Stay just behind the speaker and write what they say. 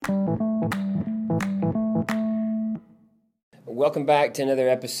Welcome back to another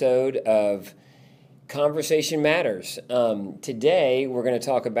episode of Conversation Matters. Today, we're going to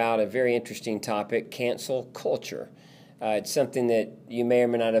talk about a very interesting topic, cancel culture. It's something that you may or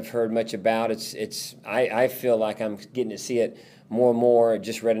may not have heard much about. I feel like I'm getting to see it more and more. I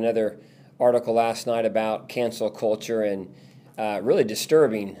just read another article last night about cancel culture and really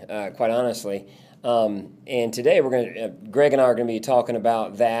disturbing, quite honestly. And today, Greg and I are going to be talking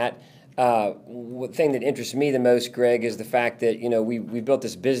about that. The thing that interests me the most, Greg, is the fact that we built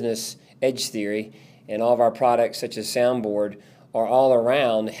this business, Edge Theory, and all of our products, such as Soundboard, are all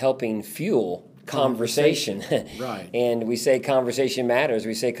around helping fuel conversation. Right. And we say conversation matters.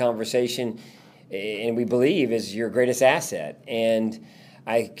 We say conversation, and we believe, is your greatest asset. And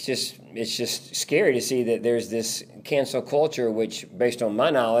it's just scary to see that there's this cancel culture, which, based on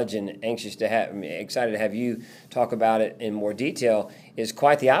my knowledge and excited to have you talk about it in more detail, is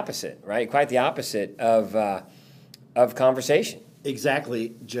quite the opposite, right? Quite the opposite of conversation.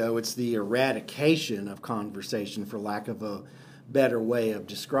 Exactly, Joe. It's the eradication of conversation, for lack of a better way of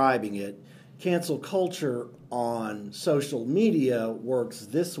describing it. Cancel culture on social media works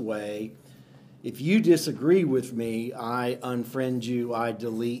this way. If you disagree with me, I unfriend you, I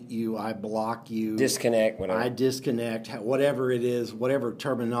delete you, I block you. Disconnect, whatever. I disconnect, whatever it is, whatever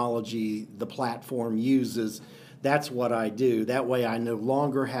terminology the platform uses, that's what I do. That way I no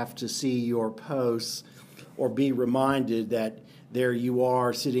longer have to see your posts or be reminded that there you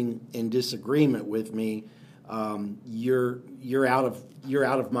are sitting in disagreement with me. You're out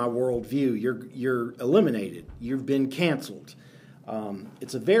of my worldview. You're eliminated. You've been canceled.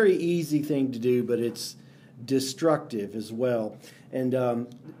 It's a very easy thing to do, but it's destructive as well. And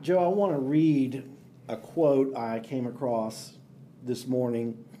Joe, I want to read a quote I came across this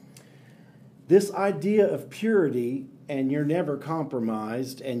morning. This idea of purity, and you're never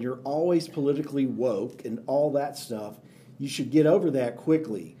compromised, and you're always politically woke, and all that stuff, you should get over that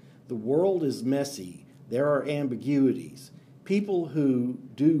quickly. The world is messy. There are ambiguities. People who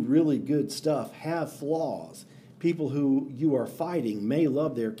do really good stuff have flaws. People who you are fighting may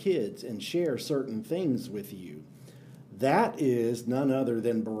love their kids and share certain things with you. That is none other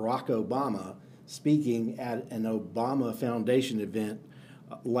than Barack Obama speaking at an Obama Foundation event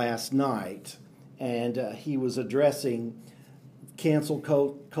last night. And he was addressing cancel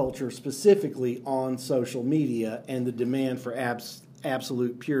culture specifically on social media and the demand for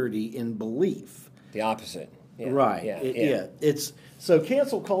absolute purity in belief. The opposite. Yeah. Right. Yeah. So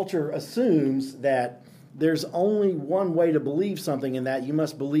cancel culture assumes that there's only one way to believe something, and that you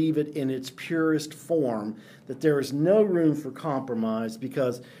must believe it in its purest form, that there is no room for compromise,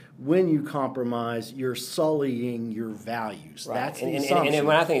 because when you compromise, you're sullying your values. Right. That's the assumption. And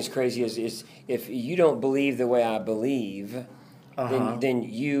what I think is crazy is if you don't believe the way I believe,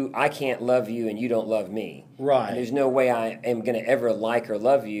 then I can't love you and you don't love me. Right. And there's no way I am going to ever like or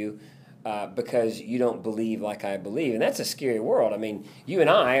love you because you don't believe like I believe. And that's a scary world. I mean, you and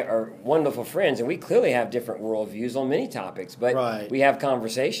I are wonderful friends, and we clearly have different worldviews on many topics, but we have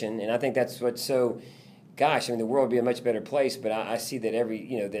conversation, and I think that's what's so, the world would be a much better place, but I see that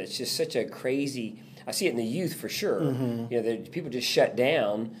that it's just such a crazy, I see it in the youth for sure. Mm-hmm. That people just shut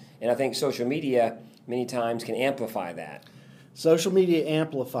down, and I think social media many times can amplify that. Social media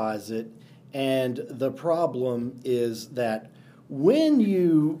amplifies it, and the problem is that when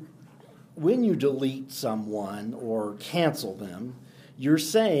you delete someone or cancel them, you're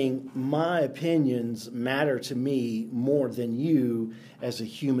saying my opinions matter to me more than you as a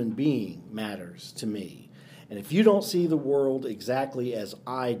human being matters to me. And if you don't see the world exactly as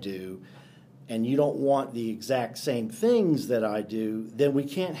I do, and you don't want the exact same things that I do, then we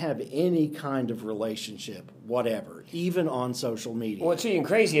can't have any kind of relationship, whatever, even on social media. What's even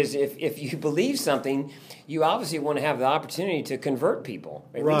crazy is if you believe something, you obviously want to have the opportunity to convert people,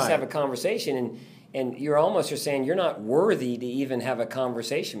 or at least have a conversation, and you're saying you're not worthy to even have a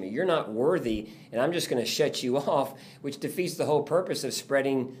conversation with me. You're not worthy, and I'm just going to shut you off, which defeats the whole purpose of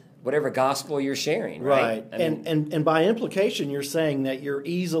spreading whatever gospel you're sharing, right? And by implication, you're saying that you're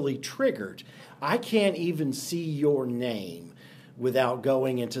easily triggered. I can't even see your name without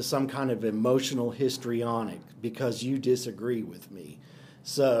going into some kind of emotional histrionic because you disagree with me.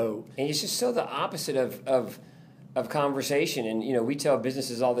 So, and it's just so the opposite of conversation. And we tell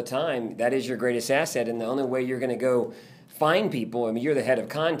businesses all the time that is your greatest asset, and the only way you're going to go find people. I mean, you're the head of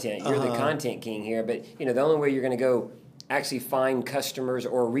content, you're the content king here, but the only way you're going to go actually find customers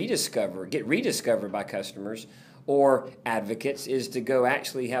or get rediscovered by customers or advocates is to go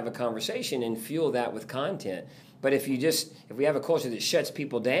actually have a conversation and fuel that with content. But if we have a culture that shuts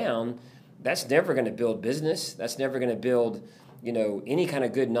people down, that's never going to build business. That's never going to build, any kind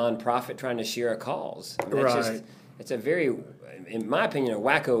of good nonprofit trying to share a cause. I mean, it's a very, in my opinion, a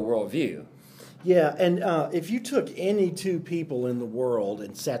wacko worldview. Yeah, and if you took any two people in the world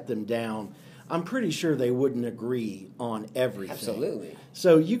and sat them down, I'm pretty sure they wouldn't agree on everything. Absolutely.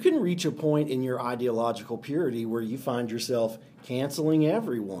 So you can reach a point in your ideological purity where you find yourself canceling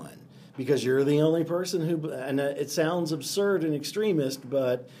everyone because you're the only person who, and it sounds absurd and extremist,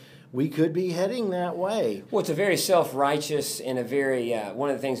 but we could be heading that way. Well, it's a very self-righteous and a very, one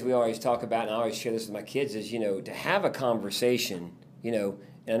of the things we always talk about, and I always share this with my kids, is, to have a conversation, and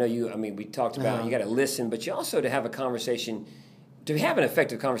I know we talked about you got to listen, but you also, to have a conversation, to have an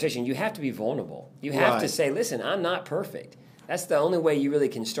effective conversation, you have to be vulnerable. You have to say, listen, I'm not perfect. That's the only way you really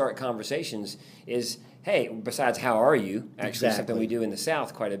can start conversations is, hey, besides how are you? Actually, something we do in the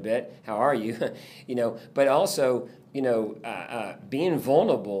South quite a bit. How are you? But also, being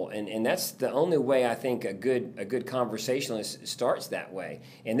vulnerable, and that's the only way I think a good conversationalist starts that way.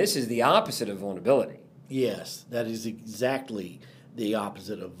 And this is the opposite of vulnerability. Yes, that is exactly the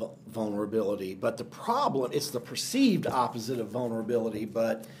opposite of vulnerability. But the problem, it's the perceived opposite of vulnerability,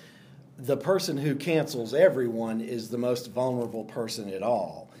 but the person who cancels everyone is the most vulnerable person of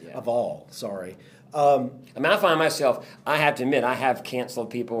all. I find myself, I have to admit, I have canceled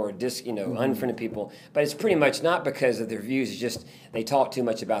people or unfriended people, but it's pretty much not because of their views. It's just they talk too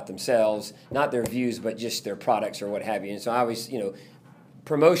much about themselves, not their views, but just their products or what have you. And so I always,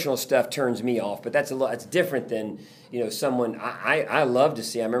 promotional stuff turns me off, but it's different than, someone I love to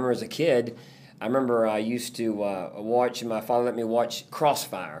see. I remember as a kid, I used to watch, my father let me watch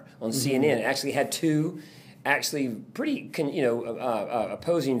Crossfire on CNN. It actually had two pretty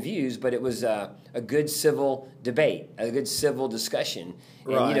opposing views, but it was a good civil debate, a good civil discussion.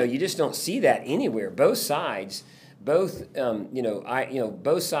 And you just don't see that anywhere. Both sides, both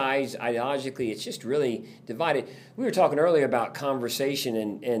sides ideologically, it's just really divided. We were talking earlier about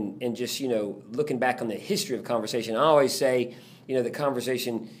conversation and just looking back on the history of conversation. I always say that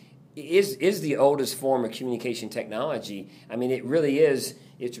conversation is the oldest form of communication technology. I mean, it really is.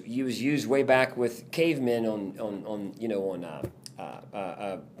 It was used way back with cavemen on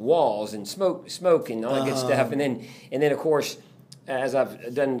walls and smoke and all that good stuff. And then of course, as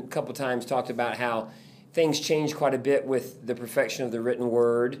I've done a couple times, talked about how things changed quite a bit with the perfection of the written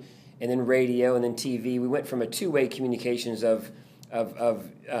word, and then radio, and then TV. We went from a two-way communications of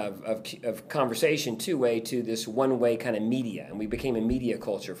conversation two-way to this one-way kind of media, and we became a media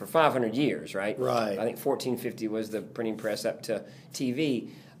culture for 500 years, right? Right. I think 1450 was the printing press up to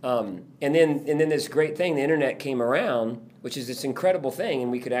TV, and then this great thing, the internet came around, which is this incredible thing,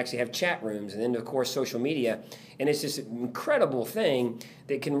 and we could actually have chat rooms, and then of course social media, and it's this incredible thing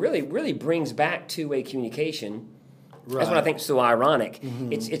that can really brings back two-way communication. Right. That's what I think is so ironic.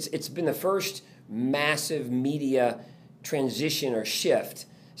 Mm-hmm. It's been the first massive media transition or shift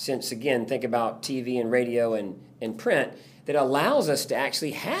since, again, think about TV and radio and print, that allows us to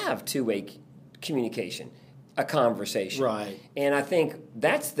actually have two-way communication, a conversation. Right. And I think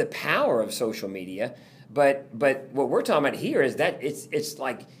that's the power of social media. But what we're talking about here is that it's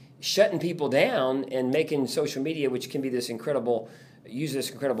like shutting people down and making social media, which can be this incredible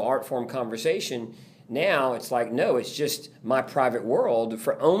art form conversation. Now it's like, no, it's just my private world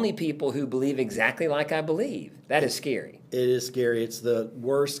for only people who believe exactly like I believe. That is scary. It is scary. It's the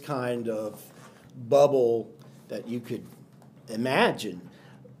worst kind of bubble that you could imagine.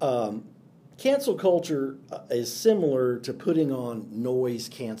 Cancel culture is similar to putting on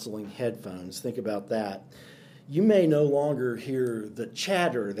noise-canceling headphones. Think about that. You may no longer hear the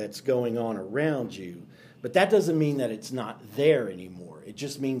chatter that's going on around you, but that doesn't mean that it's not there anymore. It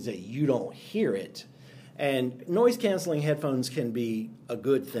just means that you don't hear it. And noise-canceling headphones can be a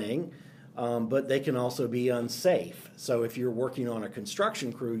good thing, but they can also be unsafe. So if you're working on a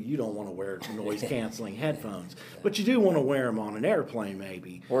construction crew, you don't want to wear noise-canceling headphones. But you do want to wear them on an airplane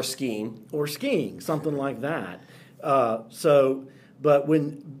maybe. Or skiing. Something like that. But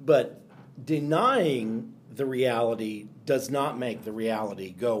denying the reality does not make the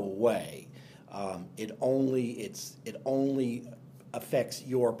reality go away. It only affects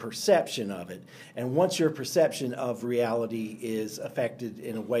your perception of it. And once your perception of reality is affected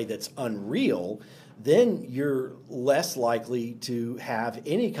in a way that's unreal, then you're less likely to have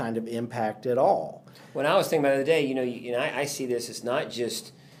any kind of impact at all. When I was thinking about it the other day, I see this as not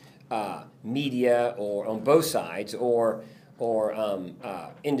just media or on both sides or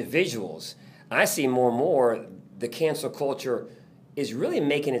individuals. I see more and more the cancel culture is really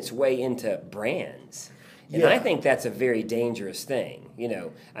making its way into brands. And I think that's a very dangerous thing.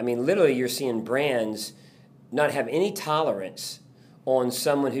 Literally you're seeing brands not have any tolerance on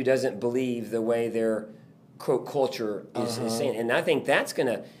someone who doesn't believe the way their quote culture is saying. And I think that's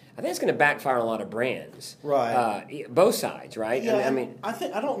I think it's going to backfire on a lot of brands. Right. Both sides, right? Yeah, I mean,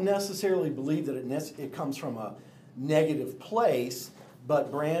 I don't necessarily believe that it comes from a negative place,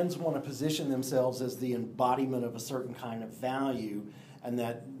 but brands want to position themselves as the embodiment of a certain kind of value, and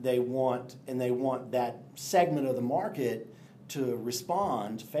that they want that segment of the market to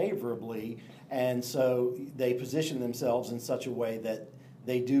respond favorably, and so they position themselves in such a way that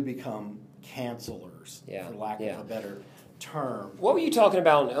they do become cancelers, for lack of a better term. What were you talking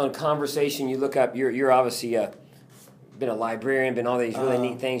about on conversation? You look up. You're obviously been a librarian, been all these really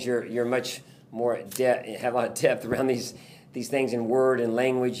neat things. You're much more have a lot of depth around these things in word and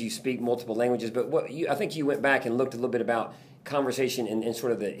language. You speak multiple languages, but I think you went back and looked a little bit about conversation and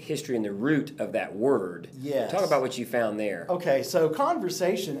sort of the history and the root of that word. Yes. Talk about what you found there. Okay, so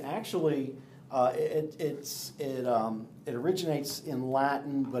conversation actually it originates in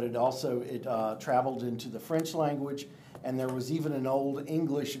Latin, but it traveled into the French language, and there was even an Old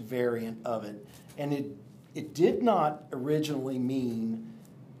English variant of it. And it did not originally mean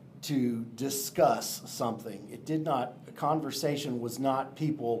to discuss something. Conversation was not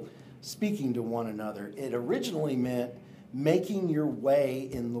people speaking to one another. It originally meant making your way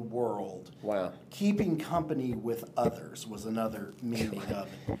in the world. Wow. Keeping company with others was another meaning of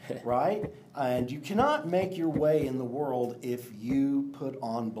it, right? And you cannot make your way in the world if you put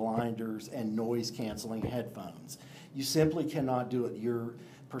on blinders and noise-canceling headphones. You simply cannot do it. Your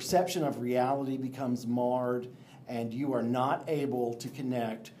perception of reality becomes marred, and you are not able to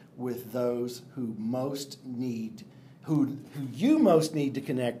connect with those who you most need to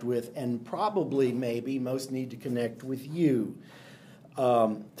connect with, and probably maybe most need to connect with you.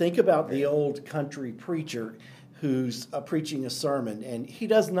 Think about the old country preacher who's preaching a sermon, and he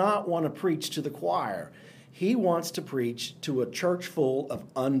does not want to preach to the choir. He wants to preach to a church full of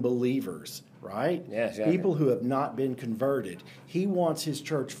unbelievers, right? Yeah, exactly. People who have not been converted. He wants his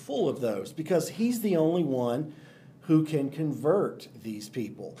church full of those because he's the only one who can convert these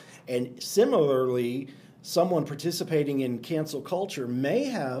people. And similarly, someone participating in cancel culture may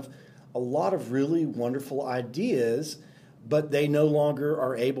have a lot of really wonderful ideas, but they no longer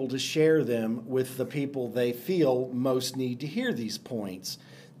are able to share them with the people they feel most need to hear these points.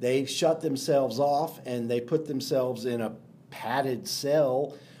 They shut themselves off and they put themselves in a padded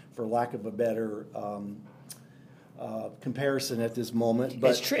cell, for lack of a better comparison at this moment.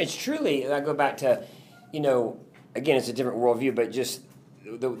 But It's truly, I go back to, again, it's a different worldview, but just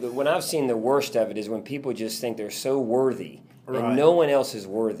when I've seen the worst of it is when people just think they're so worthy and no one else is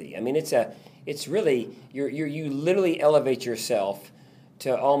worthy. I mean, it's really you literally elevate yourself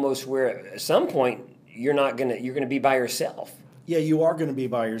to almost where at some point you're gonna be by yourself. Yeah, you are going to be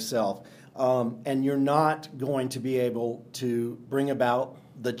by yourself, and you're not going to be able to bring about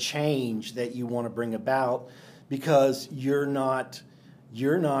the change that you want to bring about because you're not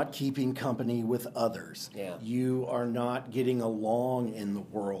keeping company with others. Yeah. You are not getting along in the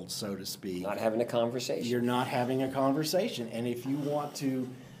world, so to speak. Not having a conversation. You're not having a conversation. And if you want to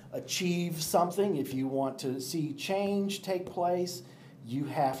achieve something, if you want to see change take place, you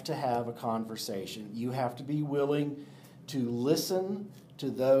have to have a conversation. You have to be willing to listen to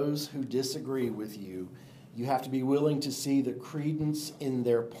those who disagree with you. You have to be willing to see the credence in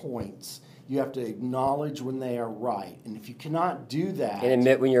their points. You have to acknowledge when they are right. And if you cannot do that... And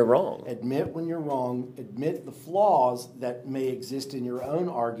admit when you're wrong. Admit when you're wrong. Admit the flaws that may exist in your own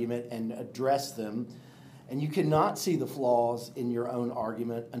argument and address them. And you cannot see the flaws in your own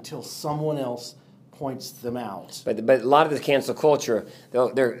argument until someone else points them out. But a lot of the cancel culture,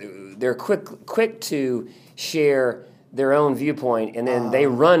 they're quick to share their own viewpoint, and then they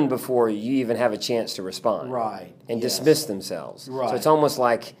run before you even have a chance to respond. Right. And dismiss themselves. Right. So it's almost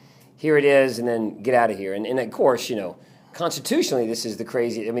like, here it is, and then get out of here. And of course, constitutionally, this is the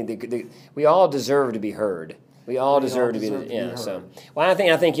crazy. I mean, we all deserve to be heard. We all deserve to be heard. So, well, I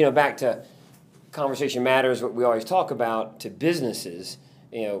think back to conversation matters. What we always talk about to businesses,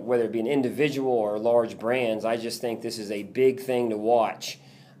 whether it be an individual or large brands. I just think this is a big thing to watch.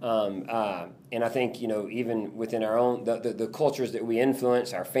 And I think, even within our own, the cultures that we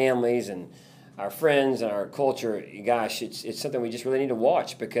influence, our families and our friends and our culture, gosh, it's something we just really need to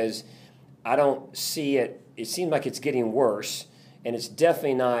watch because I don't see it. It seems like it's getting worse, and it's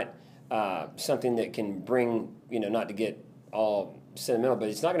definitely not something that can bring, not to get all sentimental, but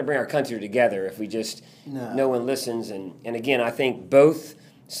it's not going to bring our country together if we just no one listens. And again, I think both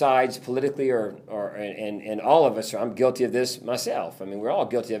sides politically and all of us I'm guilty of this myself. I mean, we're all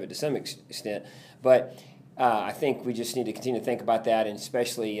guilty of it to some extent, but I think we just need to continue to think about that, and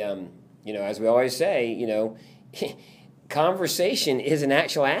especially as we always say, conversation is an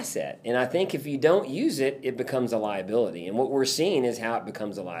actual asset. And I think if you don't use it, it becomes a liability. And what we're seeing is how it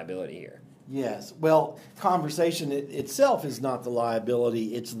becomes a liability here. Yes. Well, conversation itself is not the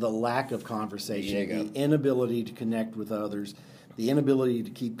liability. It's the lack of conversation, the inability to connect with others, the inability to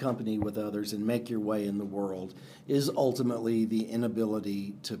keep company with others and make your way in the world is ultimately the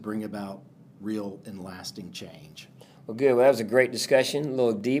inability to bring about real and lasting change. Well, good. Well, that was a great discussion. A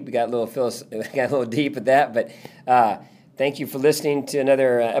little deep. We got a little deep at that. But thank you for listening to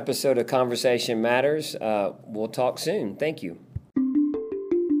another episode of Conversation Matters. We'll talk soon. Thank you.